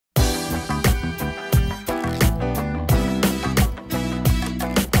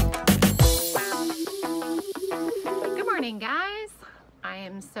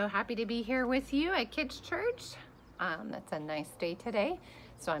am so happy to be here with you at Kids Church. It's a nice day today,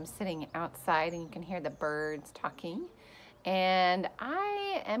 so I'm sitting outside and you can hear the birds talking. And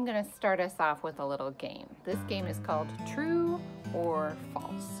I am going to start us off with a little game. This game is called True or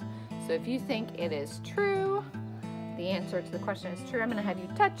False. So if you think it is true, the answer to the question is true, I'm going to have you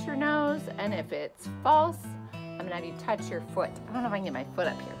touch your nose. And if it's false, I'm going to have you touch your foot. I don't know if I can get my foot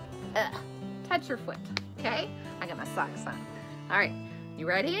up here. Touch your foot, okay? I got my socks on. All right, you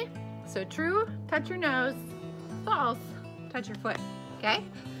ready? So true, touch your nose. False, touch your foot, okay?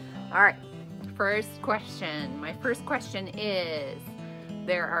 All right, first question. My first question is,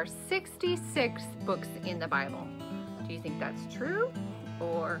 there are 66 books in the Bible. Do you think that's true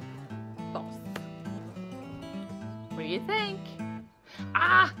or false? What do you think?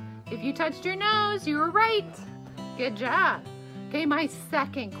 If you touched your nose, you were right. Good job. Okay, my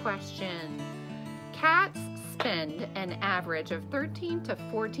second question. Cats spend an average of 13 to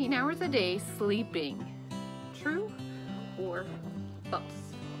 14 hours a day sleeping. True or false?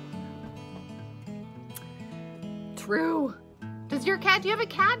 True. Do you have a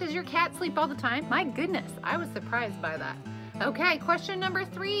cat? Does your cat sleep all the time? My goodness, I was surprised by that. Okay, question number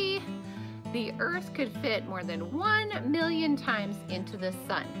 3. The Earth could fit more than 1 million times into the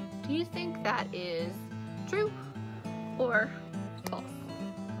sun. Do you think that is true or false?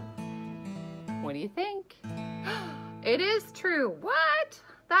 What do you think? It is true. What?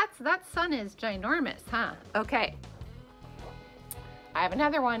 That sun is ginormous, huh? Okay. I have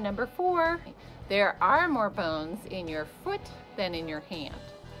another one, number 4. There are more bones in your foot than in your hand.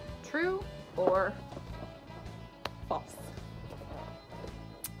 True or false?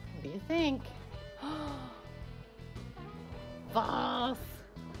 What do you think? False.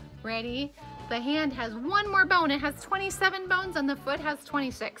 Ready? The hand has 1 more bone. It has 27 bones and the foot has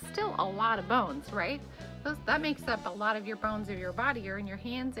 26. Still a lot of bones, right? That makes up a lot of your bones of your body are in your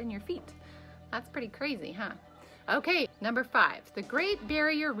hands and your feet. That's pretty crazy, huh? Okay, number 5. The Great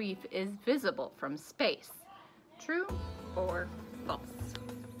Barrier Reef is visible from space. True or false?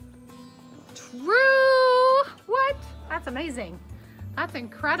 True! What? That's amazing. That's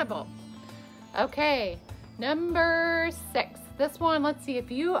incredible. Okay, number 6. This one, let's see,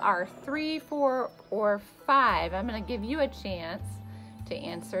 if you are 3, 4, or 5, I'm going to give you a chance to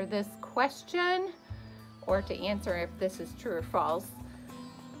answer this question or to answer if this is true or false.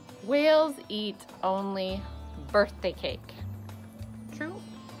 Whales eat only birthday cake. True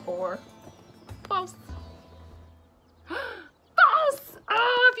or false? False!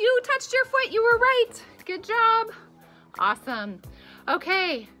 Oh, if you touched your foot, you were right. Good job. Awesome.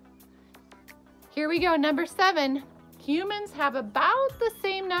 Okay, here we go. Number 7. Humans have about the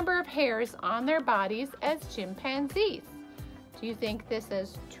same number of hairs on their bodies as chimpanzees. Do you think this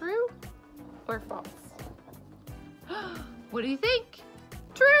is true or false? What do you think?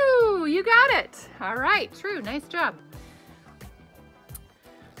 True, you got it. All right, true, nice job.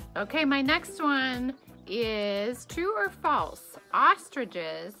 Okay, my next one is true or false?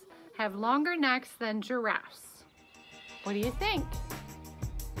 Ostriches have longer necks than giraffes. What do you think?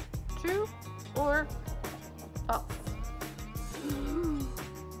 True or false?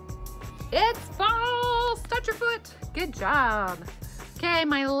 It's false. Touch your foot. Good job. Okay,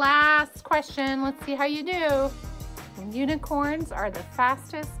 my last question. Let's see how you do. Unicorns are the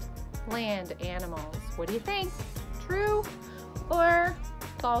fastest land animals. What do you think? True or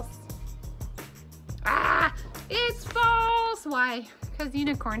false? It's false. Why? Because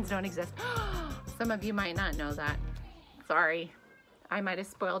unicorns don't exist. Some of you might not know that. Sorry. I might have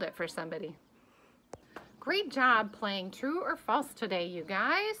spoiled it for somebody. Great job playing true or false today, you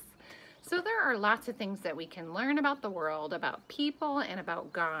guys. So there are lots of things that we can learn about the world, about people, and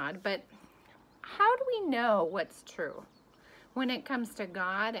about God, but how do we know what's true? When it comes to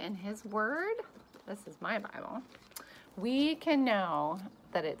God and His Word, this is my Bible, we can know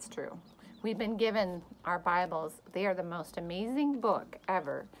that it's true. We've been given our Bibles. They are the most amazing book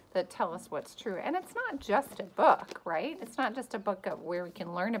ever that tell us what's true. And it's not just a book, right? It's not just a book of where we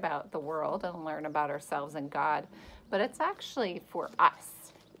can learn about the world and learn about ourselves and God, but it's actually for us.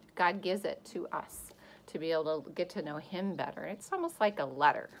 God gives it to us to be able to get to know Him better. It's almost like a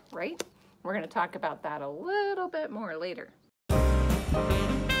letter, right? We're going to talk about that a little bit more later.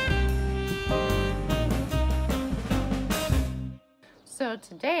 So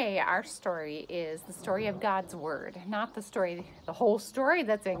today our story is the story of God's Word, not the whole story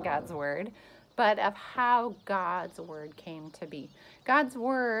that's in God's Word, but of how God's Word came to be. God's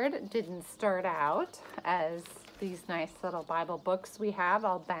Word didn't start out as these nice little Bible books we have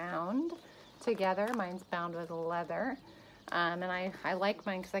all bound together. Mine's bound with leather. And I like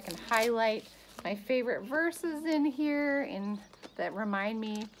mine because I can highlight my favorite verses in here that remind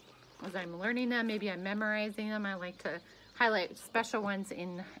me as I'm learning them. Maybe I'm memorizing them. I like to highlight special ones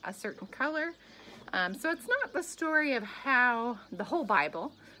in a certain color. So it's not the story of how the whole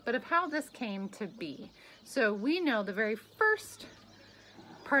Bible, but of how this came to be. So we know the very first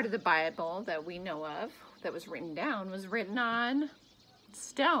part of the Bible that we know of that was written down was written on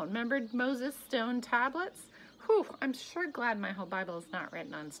stone. Remember Moses' stone tablets? Whew, I'm sure glad my whole Bible is not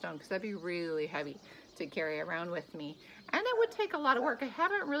written on stone, because that'd be really heavy to carry around with me. And it would take a lot of work. I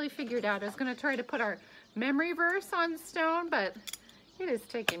haven't really figured out. I was going to try to put our memory verse on stone, but it is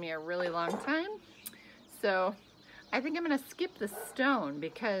taking me a really long time. So I think I'm going to skip the stone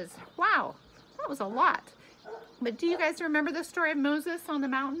because, wow, that was a lot. But do you guys remember the story of Moses on the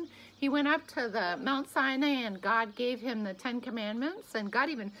mountain? He went up to the Mount Sinai and God gave him the 10 Commandments, and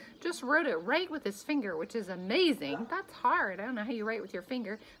God even just wrote it right with his finger, which is amazing. That's hard. I don't know how you write with your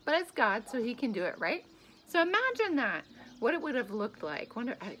finger, but it's God, so he can do it, right? So imagine that, what it would have looked like.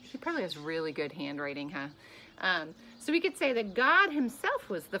 He probably has really good handwriting, huh? So we could say that God himself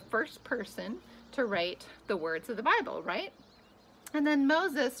was the first person to write the words of the Bible, right? And then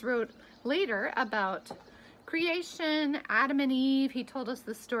Moses wrote later about creation, Adam and Eve. He told us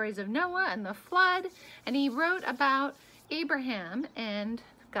the stories of Noah and the flood, and he wrote about Abraham and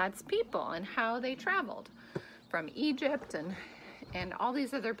God's people and how they traveled from Egypt and all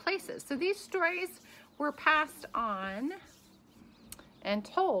these other places. So these stories were passed on and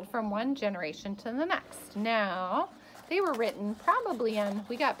told from one generation to the next. Now, they were written probably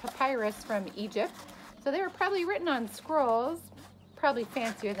we got papyrus from Egypt, so they were probably written on scrolls, probably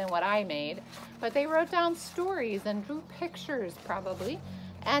fancier than what I made, but they wrote down stories and drew pictures probably,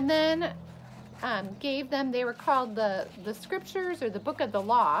 and then gave them, they were called the scriptures, or the book of the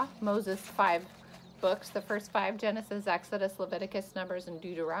law, Moses' 5 books, the first 5, Genesis, Exodus, Leviticus, Numbers, and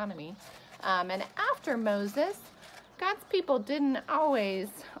Deuteronomy. And after Moses, God's people didn't always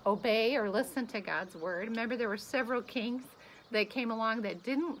obey or listen to God's word. Remember, there were several kings that came along that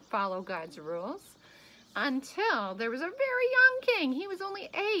didn't follow God's rules, until there was a very young king. He was only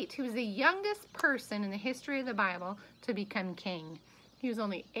 8. He was the youngest person in the history of the Bible to become king. He was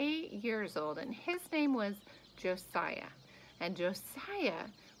only 8 years old, and his name was Josiah. And Josiah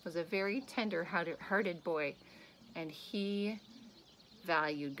was a very tender-hearted boy, and he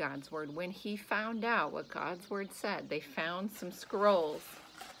valued God's word. When he found out what God's word said, they found some scrolls,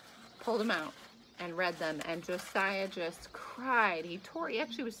 pulled them out, and read them, and Josiah just cried. He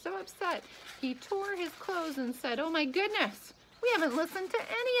actually was so upset. He tore his clothes and said, "Oh my goodness, we haven't listened to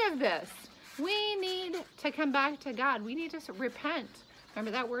any of this. We need to come back to God. We need to repent." Remember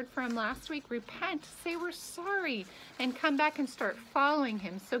that word from last week? Repent, say we're sorry, and come back and start following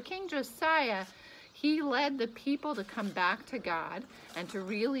him. So King Josiah, he led the people to come back to God and to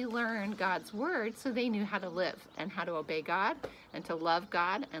really learn God's word, so they knew how to live and how to obey God and to love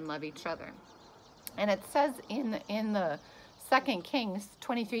God and love each other. And it says in the 2 Kings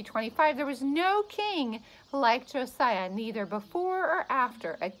 23:25, there was no king like Josiah, neither before or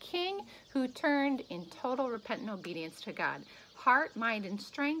after, a king who turned in total repentant obedience to God. Heart, mind, and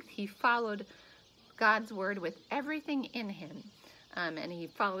strength, he followed God's word with everything in him. And he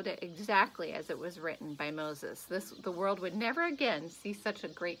followed it exactly as it was written by Moses. The world would never again see such a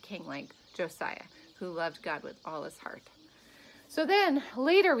great king like Josiah, who loved God with all his heart. So then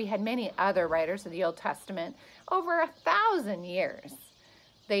later we had many other writers of the Old Testament, over 1,000 years.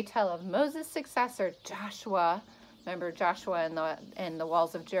 They tell of Moses' successor, Joshua. Remember Joshua and the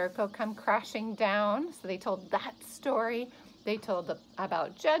walls of Jericho come crashing down. So they told that story. They told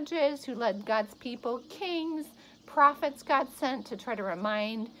about judges who led God's people, kings, prophets God sent to try to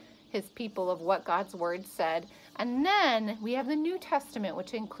remind his people of what God's word said. And then we have the New Testament,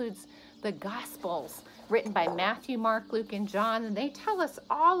 which includes the Gospels, written by Matthew, Mark, Luke, and John, and they tell us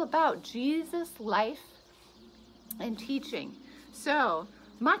all about Jesus' life and teaching. So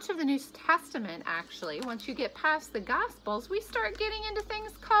much of the New Testament, actually, once you get past the Gospels, we start getting into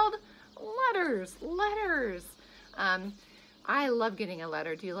things called letters. I love getting a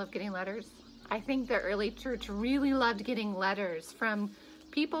letter. Do you love getting letters? I think the early church really loved getting letters from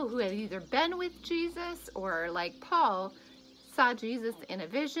people who had either been with Jesus or, like Paul, saw Jesus in a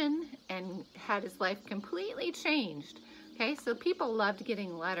vision and had his life completely changed. Okay, so people loved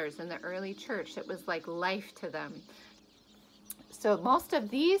getting letters in the early church. It was like life to them. So most of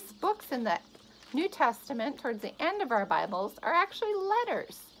these books in the New Testament, towards the end of our Bibles, are actually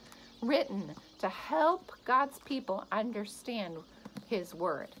letters written to help God's people understand his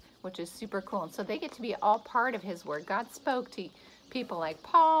word, which is super cool. And so they get to be all part of his word. God spoke to people like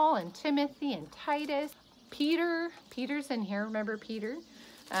Paul and Timothy and Titus. Peter's in here, remember Peter?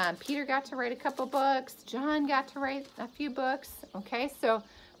 Peter got to write a couple books. John got to write a few books. Okay, so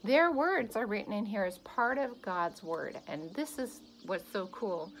their words are written in here as part of God's word. And this is what's so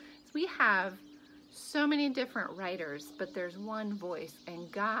cool. We have so many different writers, but there's one voice,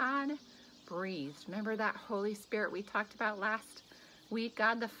 and God breathed. Remember that Holy Spirit we talked about last week?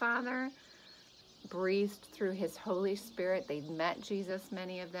 God the Father breathed through his Holy Spirit. They met Jesus,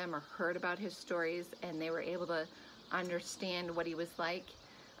 many of them, or heard about his stories, and they were able to understand what he was like.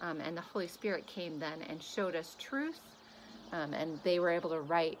 And the Holy Spirit came then and showed us truth, and they were able to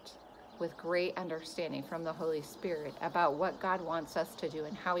write with great understanding from the Holy Spirit about what God wants us to do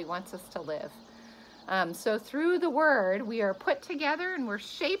and how he wants us to live. So through the word, we are put together and we're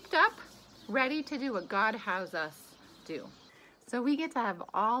shaped up, ready to do what God has us do. So we get to have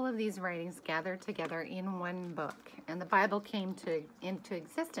all of these writings gathered together in one book. And the Bible came into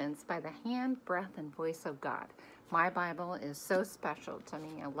existence by the hand, breath, and voice of God. My Bible is so special to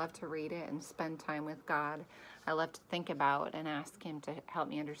me. I love to read it and spend time with God. I love to think about and ask him to help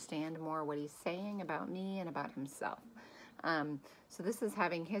me understand more what he's saying about me and about himself. So this is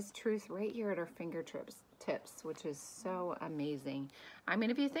having his truth right here at our fingertips, which is so amazing. I mean,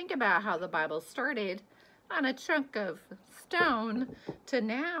 if you think about how the Bible started on a chunk of stone to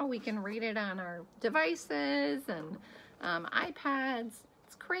now we can read it on our devices and iPads.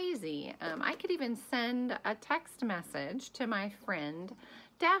 It's crazy. I could even send a text message to my friend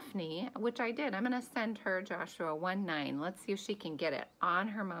Daphne, which I did. I'm going to send her Joshua 1:9. Let's see if she can get it on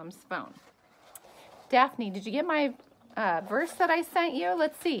her mom's phone. Daphne, did you get my verse that I sent you?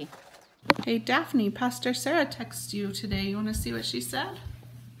 Let's see. Hey Daphne, Pastor Sarah texted you today. You want to see what she said?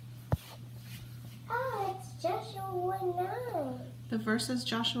 Oh, it's Joshua 1:9. The verse is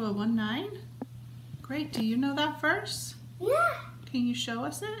Joshua 1:9? Great, do you know that verse? Yeah. Can you show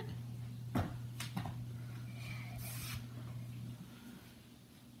us it?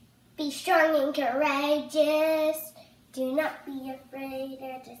 Be strong and courageous. Do not be afraid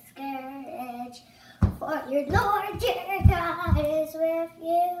or discouraged. For your Lord your God is with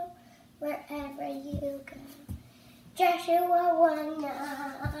you wherever you go. Joshua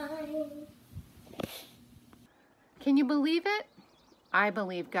 1:9. Can you believe it? I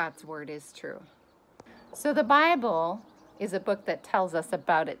believe God's word is true. So the Bible is a book that tells us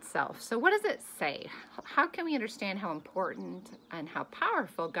about itself. So what does it say? How can we understand how important and how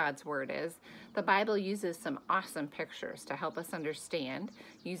powerful God's word is? The Bible uses some awesome pictures to help us understand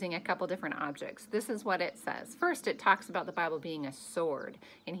using a couple different objects. This is what it says. First, it talks about the Bible being a sword.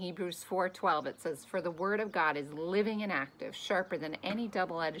 In Hebrews 4:12, it says, "For the word of God is living and active, sharper than any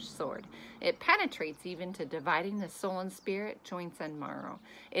double-edged sword. It penetrates even to dividing the soul and spirit, joints and marrow.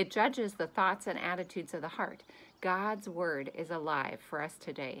 It judges the thoughts and attitudes of the heart." God's word is alive for us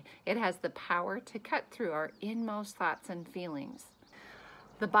today. It has the power to cut through our inmost thoughts and feelings.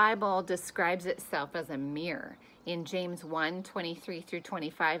 The Bible describes itself as a mirror. In James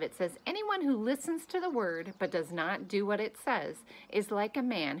 1:23-25, it says, "Anyone who listens to the word but does not do what it says is like a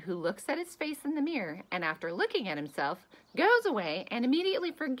man who looks at his face in the mirror and after looking at himself goes away and immediately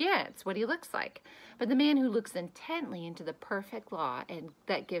forgets what he looks like. But the man who looks intently into the perfect law and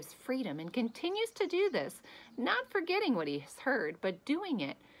that gives freedom and continues to do this, not forgetting what he's heard but doing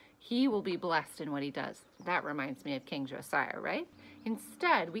it, he will be blessed in what he does." That reminds me of King Josiah, right?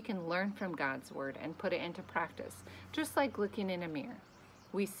 Instead, we can learn from God's word and put it into practice, just like looking in a mirror.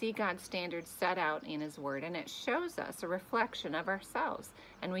 We see God's standards set out in his word, and it shows us a reflection of ourselves.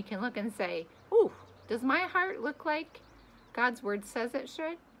 And we can look and say, ooh, does my heart look like God's word says it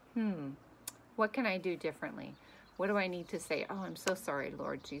should? What can I do differently? What do I need to say? Oh, I'm so sorry,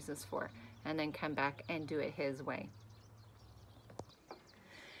 Lord Jesus, for, and then come back and do it his way.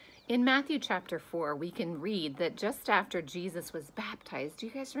 In Matthew chapter 4, we can read that just after Jesus was baptized, do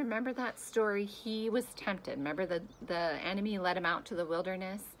you guys remember that story? He was tempted. Remember the enemy led him out to the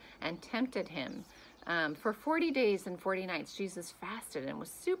wilderness and tempted him. For 40 days and 40 nights, Jesus fasted and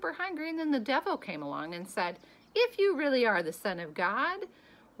was super hungry. And then the devil came along and said, "If you really are the Son of God,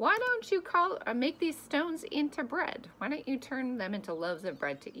 why don't you make these stones into bread? Why don't you turn them into loaves of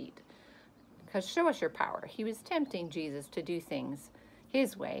bread to eat? Because show us your power." He was tempting Jesus to do things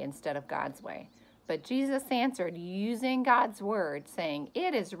his way instead of God's way. But Jesus answered using God's word, saying,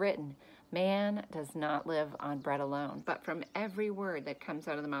 "It is written, man does not live on bread alone, but from every word that comes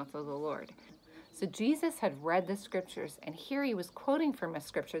out of the mouth of the Lord." So Jesus had read the scriptures, and here he was quoting from a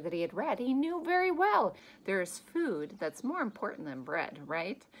scripture that he had read. He knew very well there's food that's more important than bread,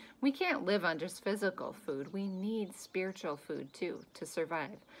 right? We can't live on just physical food. We need spiritual food too to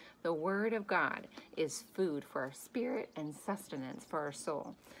survive. The word of God is food for our spirit and sustenance for our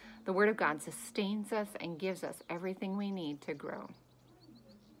soul. The word of God sustains us and gives us everything we need to grow.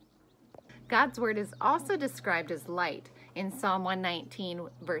 God's word is also described as light. In Psalm 119,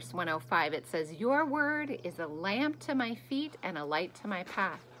 verse 105, it says, "Your word is a lamp to my feet and a light to my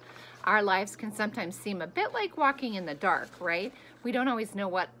path." Our lives can sometimes seem a bit like walking in the dark, right? We don't always know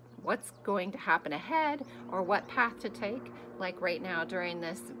what's going to happen ahead or what path to take. Like right now during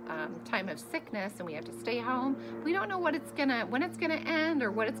this time of sickness and we have to stay home, we don't know when it's gonna end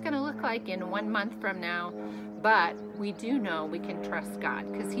or what it's gonna look like in 1 month from now. But we do know we can trust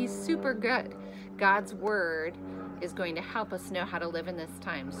God because He's super good. God's word is going to help us know how to live in this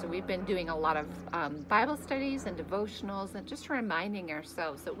time. So we've been doing a lot of Bible studies and devotionals and just reminding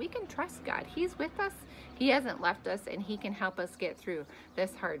ourselves that we can trust God. He's with us. He hasn't left us, and He can help us get through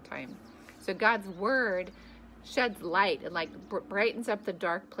this hard time. So God's word sheds light and like brightens up the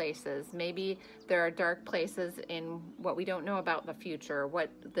dark places. Maybe there are dark places in what we don't know about the future, what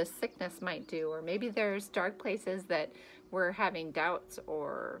the sickness might do, or maybe there's dark places that we're having doubts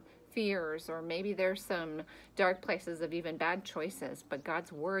or fears, or maybe there's some dark places of even bad choices. But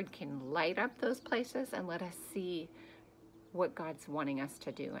God's word can light up those places and let us see what God's wanting us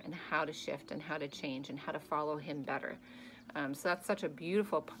to do and how to shift and how to change and how to follow Him better. So that's such a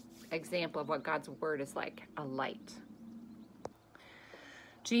beautiful example of what God's word is like, a light.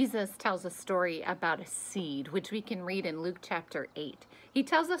 Jesus tells a story about a seed, which we can read in Luke chapter 8. He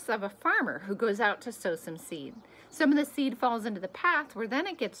tells us of a farmer who goes out to sow some seed. Some of the seed falls into the path where then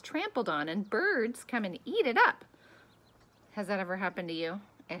it gets trampled on and birds come and eat it up. Has that ever happened to you?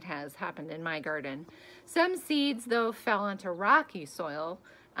 It has happened in my garden. Some seeds, though, fell onto rocky soil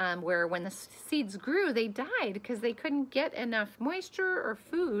where when the seeds grew, they died because they couldn't get enough moisture or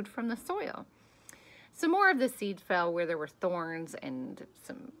food from the soil. Some more of the seed fell where there were thorns and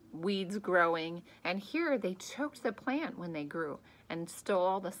some weeds growing, and here they choked the plant when they grew and stole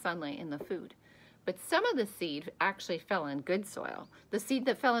all the sunlight and the food. But some of the seed actually fell in good soil. The seed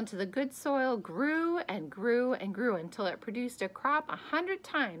that fell into the good soil grew and grew and grew until it produced a crop 100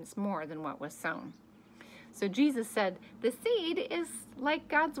 times more than what was sown. So Jesus said, the seed is like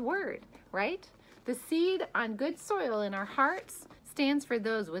God's word, right? The seed on good soil in our hearts stands for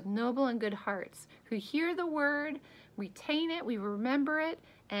those with noble and good hearts who hear the word, retain it, we remember it,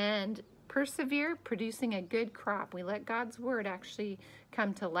 and persevere, producing a good crop. We let God's word actually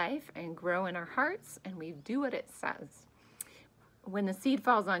come to life and grow in our hearts, and we do what it says. When the seed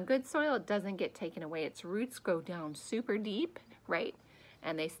falls on good soil, it doesn't get taken away. Its roots go down super deep, right?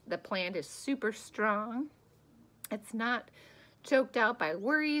 And the plant is super strong. It's not choked out by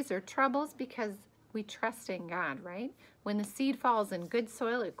worries or troubles because we trust in God, right? When the seed falls in good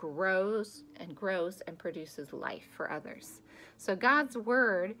soil, it grows and grows and produces life for others. So God's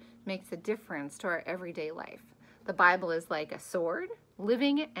word makes a difference to our everyday life. The Bible is like a sword,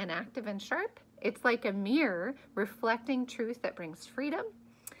 living and active and sharp. It's like a mirror reflecting truth that brings freedom.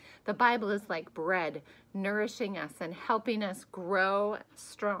 The Bible is like bread, nourishing us and helping us grow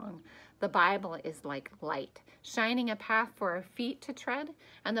strong. The Bible is like light, shining a path for our feet to tread.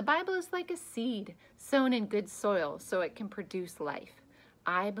 And the Bible is like a seed sown in good soil so it can produce life.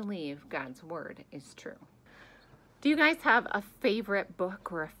 I believe God's word is true. Do you guys have a favorite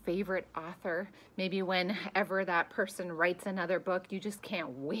book or a favorite author? Maybe whenever that person writes another book, you just can't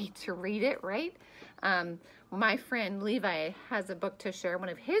wait to read it, right? My friend Levi has a book to share, one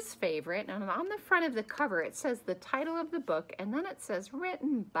of his favorite, and on the front of the cover it says the title of the book, and then it says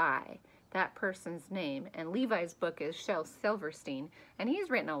written by that person's name. And Levi's book is Shel Silverstein, and he's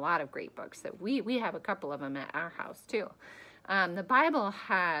written a lot of great books that we have a couple of them at our house too. The Bible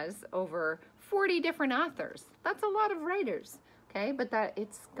has over 40 different authors. That's a lot of writers, okay? But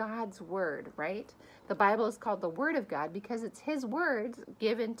it's God's word, right? The Bible is called the Word of God because it's His words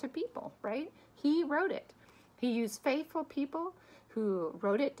given to people, right? He wrote it. He used faithful people who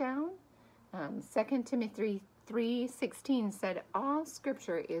wrote it down. 2 Timothy 3:16 said, all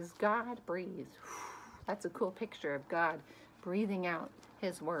scripture is God-breathed. That's a cool picture of God breathing out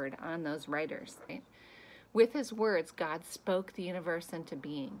His word on those writers, right? With His words, God spoke the universe into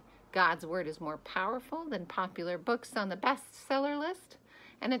being. God's word is more powerful than popular books on the bestseller list,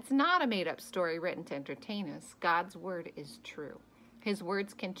 and it's not a made-up story written to entertain us. God's word is true. His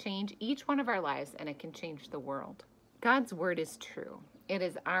words can change each one of our lives, and it can change the world. God's word is true. It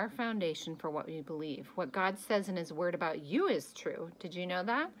is our foundation for what we believe. What God says in His word about you is true. Did you know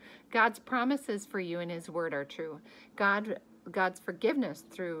that? God's promises for you in His word are true. God's forgiveness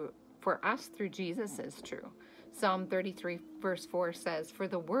for us through Jesus is true. Psalm 33 verse 4 says, for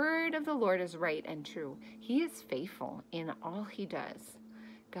the word of the Lord is right and true. He is faithful in all He does.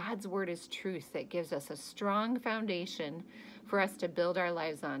 God's word is truth that gives us a strong foundation for us to build our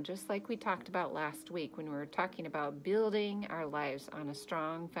lives on, just like we talked about last week when we were talking about building our lives on a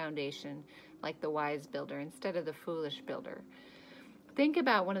strong foundation, like the wise builder instead of the foolish builder. Think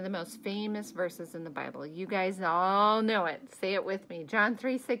about one of the most famous verses in the Bible. You guys all know it. Say it with me. John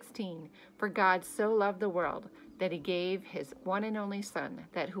 3:16. For God so loved the world that he gave his one and only Son,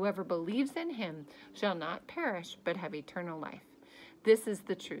 that whoever believes in him shall not perish but have eternal life. This is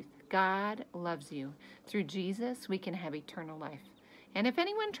the truth. God loves you. Through Jesus, we can have eternal life. And if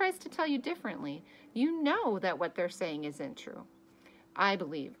anyone tries to tell you differently, you know that what they're saying isn't true. I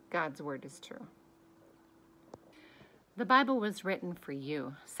believe God's word is true. The Bible was written for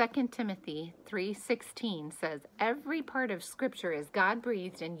you. 2 Timothy 3:16 says, every part of Scripture is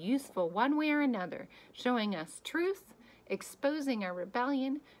God-breathed and useful one way or another, showing us truth, exposing our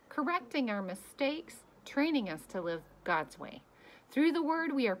rebellion, correcting our mistakes, training us to live God's way. Through the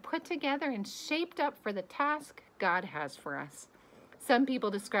Word, we are put together and shaped up for the task God has for us. Some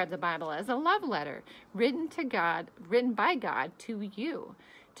people describe the Bible as a love letter written by God to you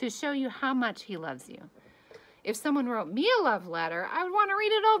to show you how much he loves you. If someone wrote me a love letter, I would want to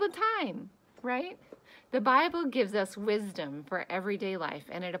read it all the time, right? The Bible gives us wisdom for everyday life,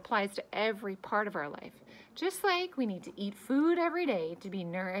 and it applies to every part of our life. Just like we need to eat food every day to be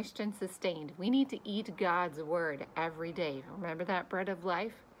nourished and sustained, we need to eat God's word every day. Remember that bread of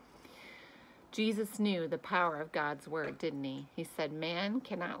life? Jesus knew the power of God's word, didn't he? He said, man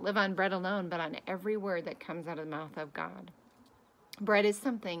cannot live on bread alone, but on every word that comes out of the mouth of God. Bread is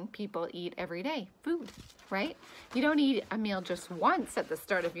something people eat every day, food, right? You don't eat a meal just once at the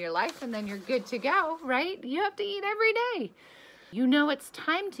start of your life and then you're good to go, right? You have to eat every day. You know it's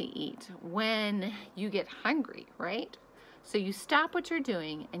time to eat when you get hungry, right? So you stop what you're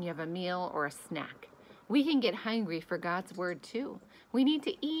doing and you have a meal or a snack. We can get hungry for God's word too. We need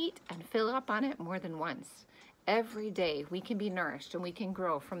to eat and fill up on it more than once. Every day we can be nourished and we can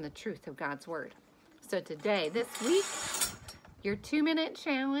grow from the truth of God's word. So today, this week, your 2-minute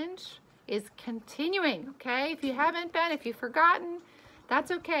challenge is continuing, okay? If you haven't been, if you've forgotten,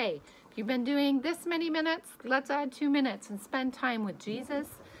 that's okay. If you've been doing this many minutes, let's add 2 minutes and spend time with Jesus.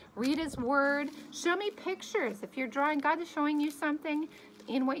 Read his word. Show me pictures. If you're drawing, God is showing you something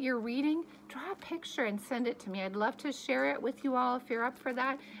in what you're reading, draw a picture and send it to me. I'd love to share it with you all if you're up for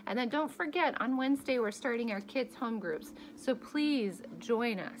that. And then don't forget, on Wednesday, we're starting our kids' home groups. So please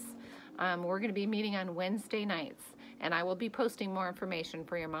join us. We're going to be meeting on Wednesday nights. And I will be posting more information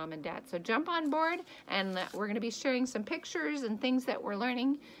for your mom and dad. So jump on board, and we're going to be sharing some pictures and things that we're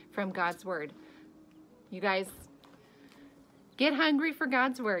learning from God's word. You guys, get hungry for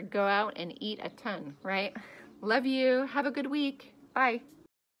God's word. Go out and eat a ton, right? Love you. Have a good week. Bye.